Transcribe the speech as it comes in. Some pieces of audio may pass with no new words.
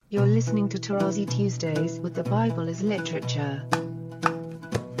You're listening to Tarazi Tuesdays with the Bible as Literature.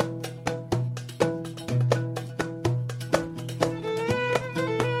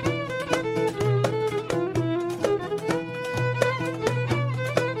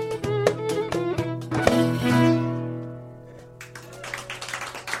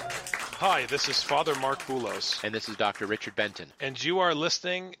 Hi, this is Father Mark Biblos. And this is Dr. Richard Benton. And you are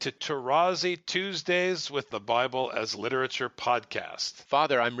listening to Tarazi Tuesdays with the Bible as Literature podcast.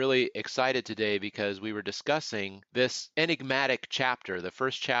 Father, I'm really excited today because we were discussing this enigmatic chapter, the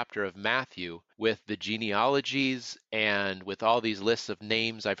first chapter of Matthew, with the genealogies and with all these lists of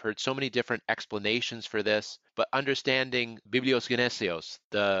names. I've heard so many different explanations for this, but understanding Biblos Geneseos,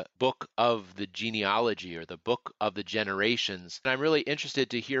 the book of the genealogy or the book of the generations. And I'm really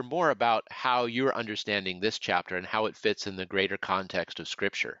interested to hear more about how you're understanding this chapter and how it fits in the greater context of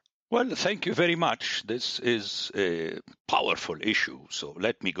Scripture. Well, thank you very much. This is a powerful issue, so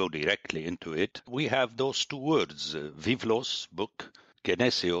let me go directly into it. We have those two words, Biblos, book,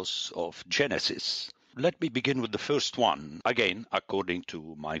 Geneseos of Genesis. Let me begin with the first one, again, according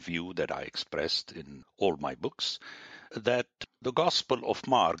to my view that I expressed in all my books, that the Gospel of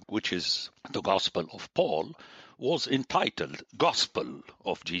Mark, which is the Gospel of Paul, was entitled Gospel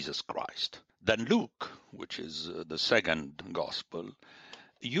of Jesus Christ. Then Luke, which is the second Gospel,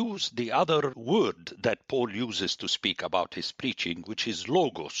 used the other word that Paul uses to speak about his preaching, which is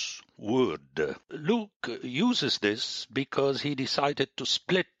logos, word. Luke uses this because he decided to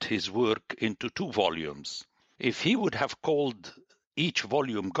split his work into two volumes. If he would have called each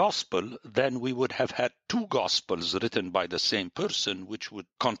volume gospel, then we would have had two gospels written by the same person, which would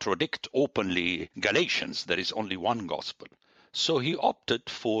contradict openly Galatians. There is only one gospel. So he opted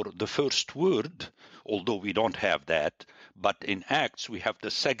for the first word, although we don't have that, but in Acts we have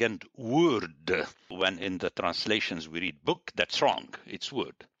the second word. When in the translations we read book, that's wrong, it's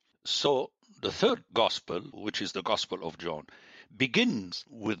word. So the third gospel, which is the Gospel of John, begins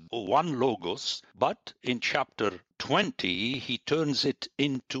with one logos, but in chapter 20 he turns it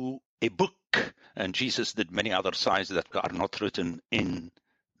into a book. And Jesus did many other signs that are not written in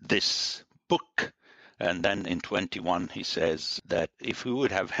this book. And then in 21, he says that if we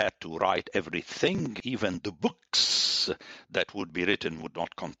would have had to write everything, even the books that would be written would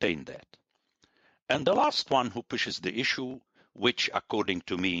not contain that. And the last one who pushes the issue, which according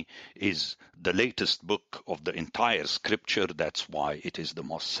to me is the latest book of the entire scripture, that's why it is the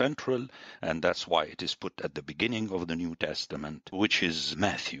most central, and that's why it is put at the beginning of the New Testament, which is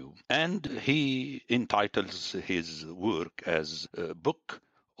Matthew. And he entitles his work as a book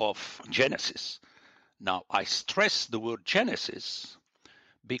of Genesis. Now, I stress the word Genesis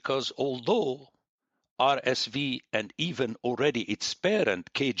because although RSV and even already its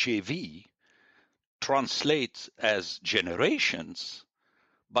parent KJV translates as generations,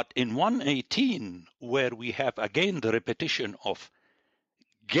 but in 118, where we have again the repetition of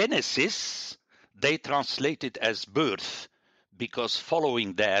Genesis, they translate it as birth, because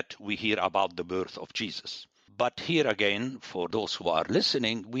following that we hear about the birth of Jesus. But here again, for those who are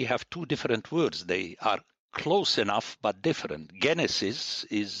listening, we have two different words. They are close enough but different. Genesis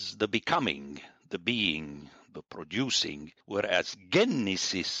is the becoming, the being, the producing, whereas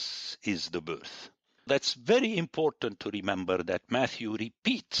Genesis is the birth. That's very important to remember that Matthew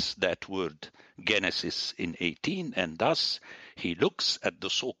repeats that word Genesis in 18, and thus he looks at the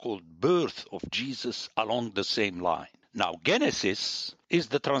so-called birth of Jesus along the same line. Now, Genesis is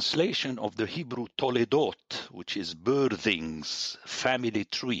the translation of the Hebrew Toledot, which is birthings, family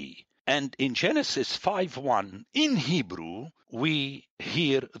tree. And in Genesis 5:1, in Hebrew, we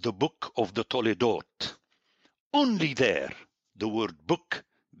hear the book of the Toledot. Only there, the word book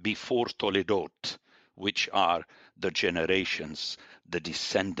before Toledot, which are the generations, the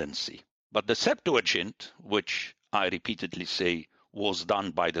descendancy. But the Septuagint, which I repeatedly say was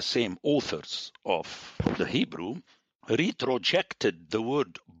done by the same authors of the Hebrew, retrojected the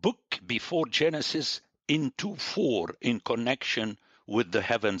word book before Genesis into 4 in connection with the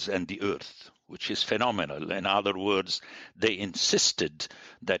heavens and the earth, which is phenomenal. In other words, they insisted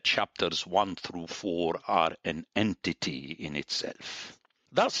that chapters 1 through 4 are an entity in itself.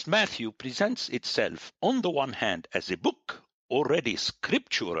 Thus, Matthew presents itself on the one hand as a book already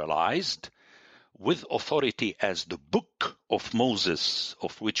scripturalized, with authority as the book of Moses,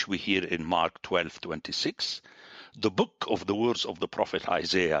 of which we hear in Mark 12:26, the book of the words of the prophet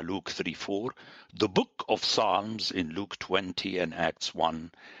Isaiah, Luke 3:4, the book of Psalms in Luke 20 and Acts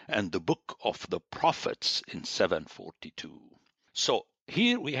 1, and the book of the prophets in 7:42. So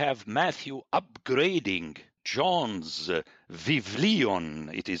here we have Matthew upgrading John's Viblion,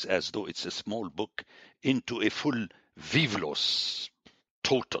 it is as though it's a small book, into a full Biblos.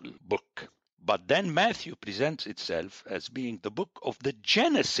 total book. But then Matthew presents itself as being the book of the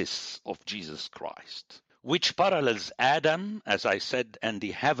Genesis of Jesus Christ, which parallels Adam, as I said, and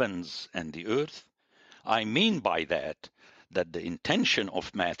the heavens and the earth. I mean by that the intention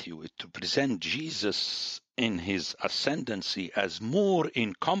of Matthew is to present Jesus in his ascendancy as more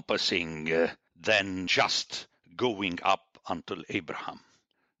encompassing than just going up until Abraham.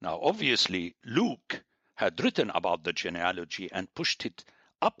 Now, obviously, Luke had written about the genealogy and pushed it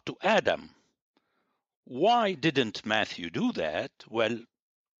up to Adam. Why didn't Matthew do that? Well,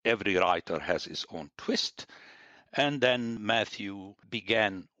 every writer has his own twist. And then Matthew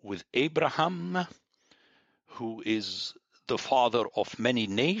began with Abraham, who is the father of many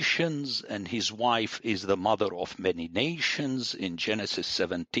nations, and his wife is the mother of many nations in Genesis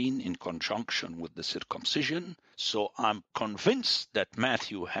 17 in conjunction with the circumcision. So I'm convinced that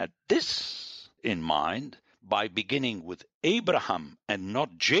Matthew had this in mind by beginning with Abraham and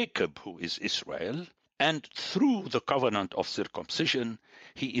not Jacob, who is Israel. And through the covenant of circumcision,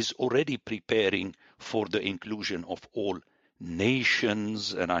 he is already preparing for the inclusion of all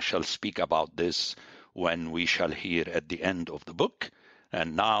nations. And I shall speak about this when we shall hear at the end of the book.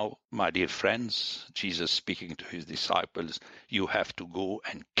 And now, my dear friends, Jesus speaking to his disciples, you have to go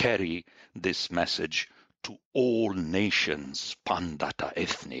and carry this message to all nations, pandata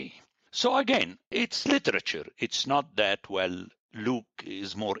ethne. So again, it's literature. It's not that, well, Luke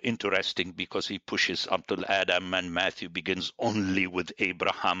is more interesting because he pushes until Adam and Matthew begins only with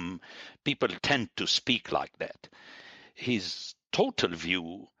Abraham. People tend to speak like that. His total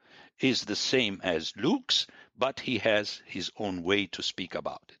view is the same as Luke's, but he has his own way to speak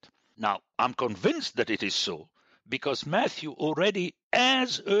about it. Now, I'm convinced that it is so because Matthew already,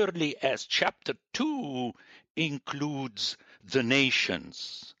 as early as chapter 2, includes the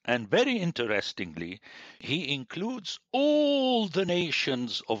nations. And very interestingly, he includes all the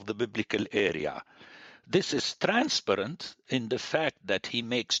nations of the biblical area. This is transparent in the fact that he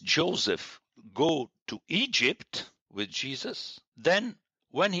makes Joseph go to Egypt with Jesus. Then,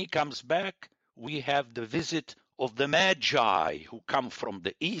 when he comes back, we have the visit of the Magi who come from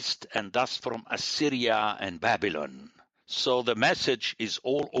the east and thus from Assyria and Babylon. So the message is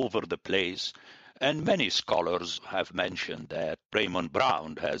all over the place. And many scholars have mentioned that. Raymond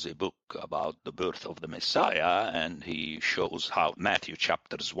Brown has a book about the birth of the Messiah, and he shows how Matthew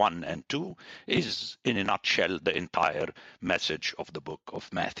chapters 1 and 2 is, in a nutshell, the entire message of the book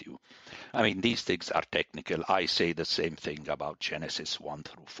of Matthew. I mean, these things are technical. I say the same thing about Genesis 1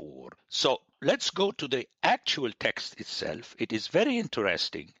 through 4. So let's go to the actual text itself. It is very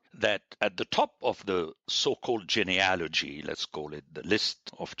interesting that at the top of the so-called genealogy, let's call it the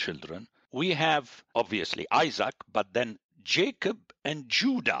list of children, we have obviously Isaac, but then Jacob and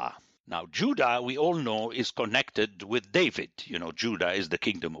Judah. Now, Judah, we all know, is connected with David. You know, Judah is the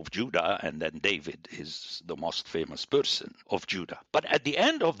kingdom of Judah, and then David is the most famous person of Judah. But at the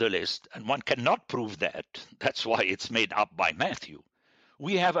end of the list, and one cannot prove that, that's why it's made up by Matthew,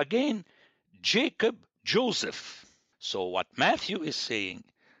 we have again Jacob, Joseph. So what Matthew is saying,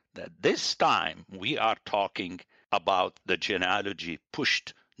 that this time we are talking about the genealogy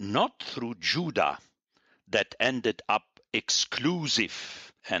pushed not through Judah that ended up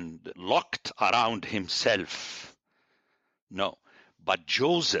exclusive and locked around himself. No, but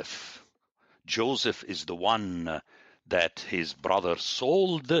Joseph. Joseph is the one that his brother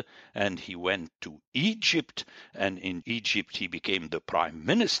sold, and he went to Egypt, and in Egypt he became the prime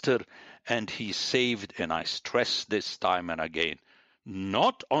minister, and he saved, and I stress this time and again,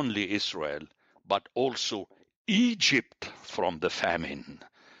 not only Israel, but also Egypt from the famine.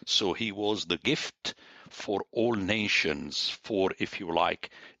 So he was the gift for all nations, for, if you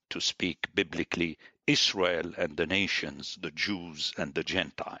like, to speak biblically, Israel and the nations, the Jews and the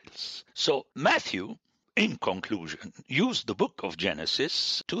Gentiles. So Matthew, in conclusion, used the book of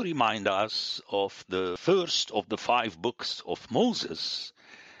Genesis to remind us of the first of the 5 books of Moses.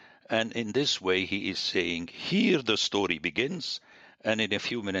 And in this way, he is saying, here the story begins. And in a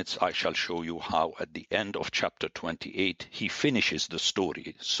few minutes, I shall show you how at the end of chapter 28, he finishes the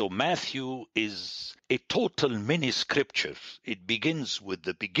story. So Matthew is a total mini scripture. It begins with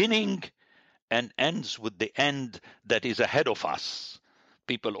the beginning and ends with the end that is ahead of us.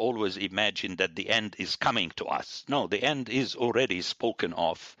 People always imagine that the end is coming to us. No, the end is already spoken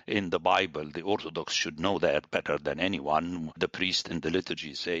of in the Bible. The Orthodox should know that better than anyone. The priest in the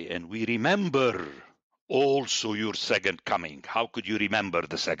liturgy say, and we remember also your second coming. How could you remember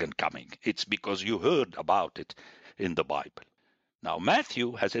the second coming? It's because you heard about it in the Bible. Now,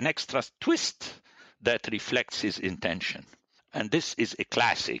 Matthew has an extra twist that reflects his intention. And this is a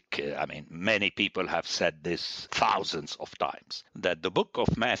classic. Many people have said this thousands of times, that the book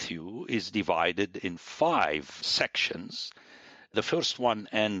of Matthew is divided in 5 sections. The first one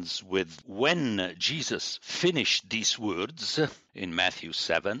ends with when Jesus finished these words in Matthew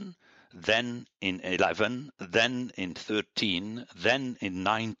 7, then in 11, then in 13, then in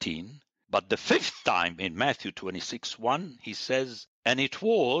 19. But the 5th time in Matthew 26:1, he says, and it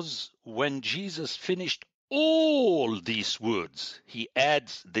was when Jesus finished all these words, he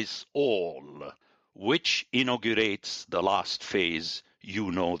adds this all, which inaugurates the last phase.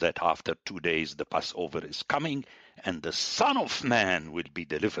 You know that after 2 days the Passover is coming, and the Son of Man will be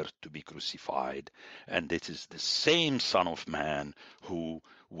delivered to be crucified. And it is the same Son of Man who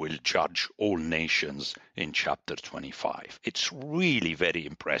will judge all nations in chapter 25. It's really very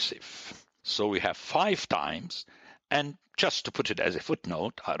impressive. So we have 5 times. And just to put it as a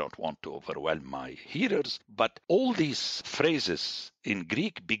footnote, I don't want to overwhelm my hearers, but all these phrases in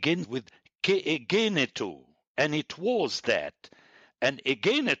Greek begin with ke egeneto, and it was that. And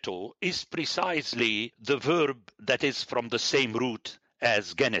egeneto is precisely the verb that is from the same root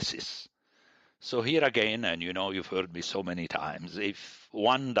as Genesis. So here again, and you've heard me so many times, if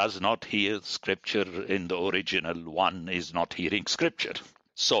one does not hear scripture in the original, one is not hearing scripture.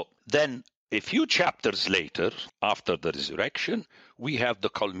 So then, a few chapters later, after the resurrection, we have the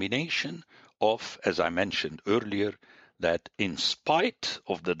culmination of, as I mentioned earlier, that in spite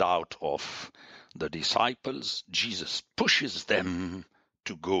of the doubt of the disciples, Jesus pushes them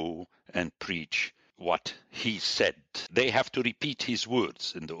to go and preach what he said. They have to repeat his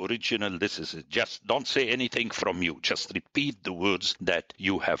words. In the original, this is it. Just don't say anything from you. Just repeat the words that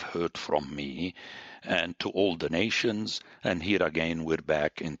you have heard from me, and to all the nations. And here again, we're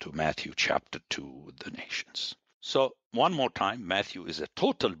back into Matthew chapter 2, the nations. So one more time, Matthew is a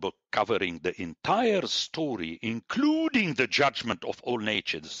total book covering the entire story, including the judgment of all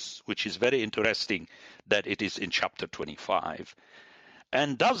nations, which is very interesting that it is in chapter 25,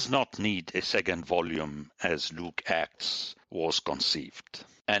 and does not need a second volume as Luke Acts was conceived.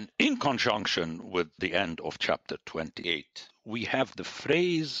 And in conjunction with the end of chapter 28, we have the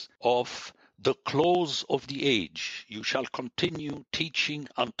phrase of the close of the age. You shall continue teaching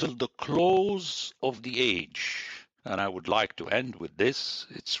until the close of the age. And I would like to end with this.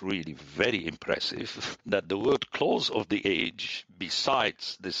 It's really very impressive that the word close of the age,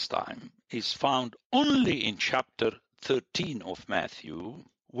 besides this time, is found only in chapter 13 of Matthew,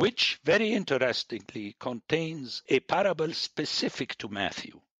 which very interestingly contains a parable specific to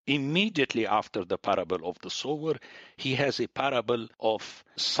Matthew. Immediately after the parable of the sower, he has a parable of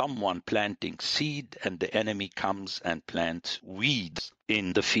someone planting seed, and the enemy comes and plants weeds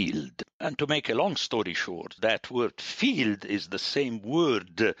in the field. And to make a long story short, that word field is the same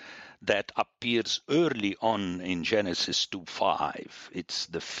word that appears early on in Genesis 2:5. It's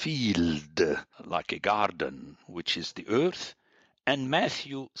the field, like a garden, which is the earth. And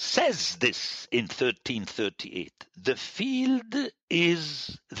Matthew says this in 13:38. The field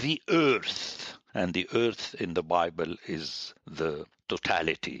is the earth. And the earth in the Bible is the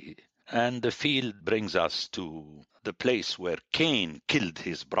totality. And the field brings us to the place where Cain killed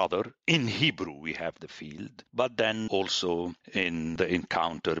his brother. In Hebrew, we have the field. But then also in the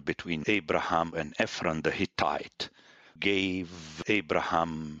encounter between Abraham and Ephron the Hittite, gave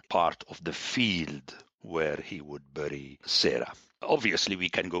Abraham part of the field where he would bury Sarah. Obviously, we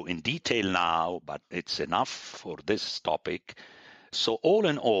can go in detail now, but it's enough for this topic. So all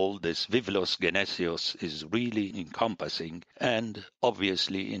in all, this Biblos Geneseos is really encompassing and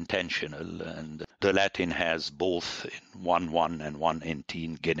obviously intentional. And the Latin has both in 1:1 and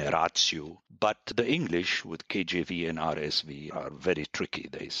 1:18 generatio. But the English with KJV and RSV are very tricky.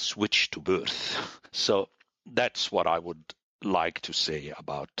 They switch to birth. So that's what I would like to say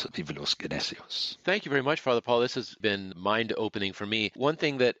about Biblos Geneseos. Thank you very much, Father Paul. This has been mind-opening for me. One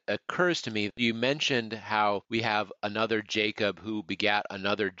thing that occurs to me, you mentioned how we have another Jacob who begat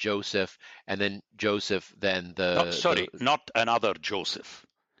another Joseph, and then Joseph, then not another Joseph.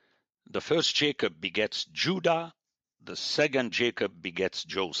 The first Jacob begets Judah, the second Jacob begets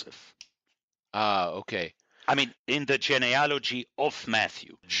Joseph. Okay. In the genealogy of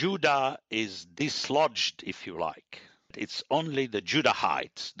Matthew, Judah is dislodged, if you like. It's only the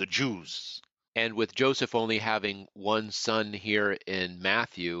Judahites, the Jews. And with Joseph only having one son here in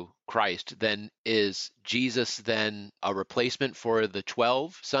Matthew, Christ, then is Jesus then a replacement for the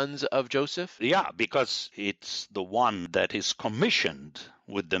 12 sons of Joseph? Yeah, because it's the one that is commissioned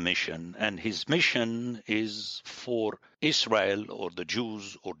with the mission, and his mission is for Israel or the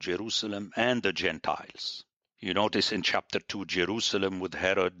Jews or Jerusalem and the Gentiles. You notice in chapter 2, Jerusalem with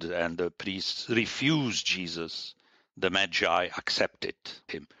Herod and the priests refused Jesus. the Magi accepted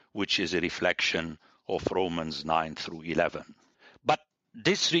him, which is a reflection of Romans 9 through 11. But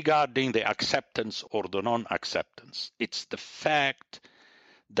disregarding the acceptance or the non-acceptance, it's the fact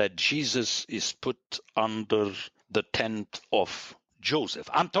that Jesus is put under the tent of Joseph.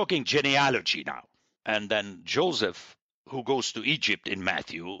 I'm talking genealogy now. And then Joseph, who goes to Egypt in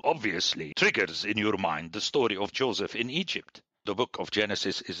Matthew, obviously triggers in your mind the story of Joseph in Egypt. The book of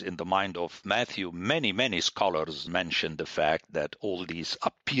Genesis is in the mind of Matthew. Many scholars mention the fact that all these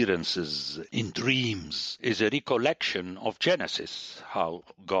appearances in dreams is a recollection of Genesis, how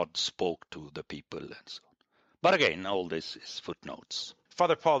God spoke to the people and so on. But again, all this is footnotes.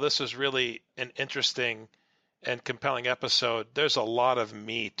 Father Paul, this was really an interesting and compelling episode. There's a lot of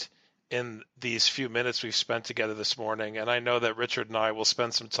meat in these few minutes we've spent together this morning, and I know that Richard and I will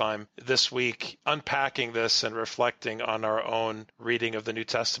spend some time this week unpacking this and reflecting on our own reading of the New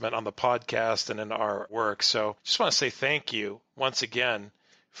Testament on the podcast and in our work. So just want to say thank you once again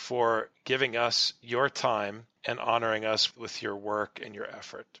for giving us your time and honoring us with your work and your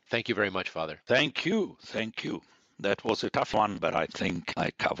effort. Thank you very much, Father. Thank you. That was a tough one, but I think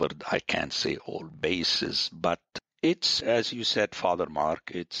I can't say all bases, but it's, as you said, Father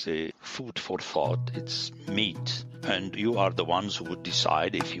Mark, it's a food for thought, it's meat, and you are the ones who would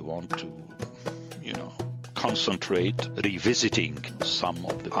decide if you want to, concentrate revisiting some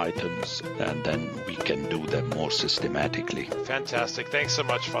of the items, and then we can do them more systematically. Fantastic. Thanks so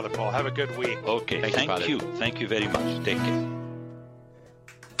much, Father Paul. Have a good week. Okay, thank you. Thank you very much. Take care.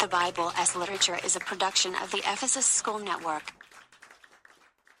 The Bible as Literature is a production of the Ephesus School Network.